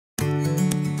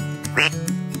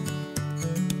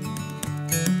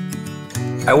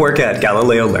I work at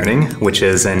Galileo Learning, which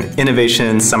is an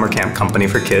innovation summer camp company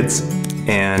for kids,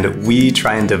 and we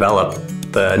try and develop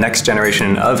the next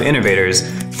generation of innovators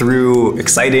through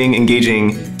exciting,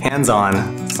 engaging,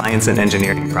 hands-on science and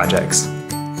engineering projects.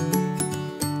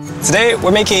 Today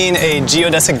we're making a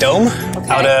geodesic dome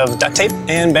out of duct tape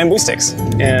and bamboo sticks.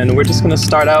 And we're just going to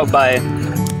start out by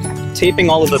taping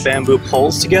all of the bamboo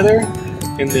poles together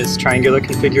in this triangular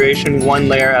configuration, one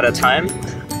layer at a time,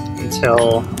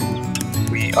 until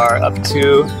we are up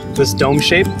to this dome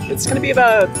shape. It's going to be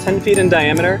about 10 feet in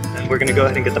diameter, and we're going to go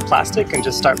ahead and get the plastic and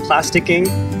just start plasticking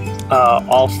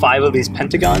all 5 of these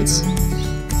pentagons.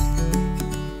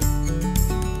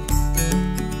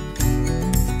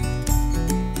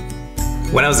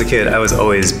 When I was a kid, I was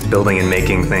always building and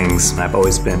making things. I've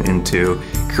always been into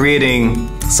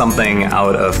creating something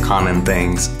out of common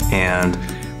things. And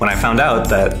when I found out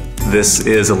that this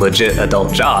is a legit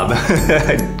adult job,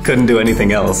 I couldn't do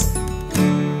anything else.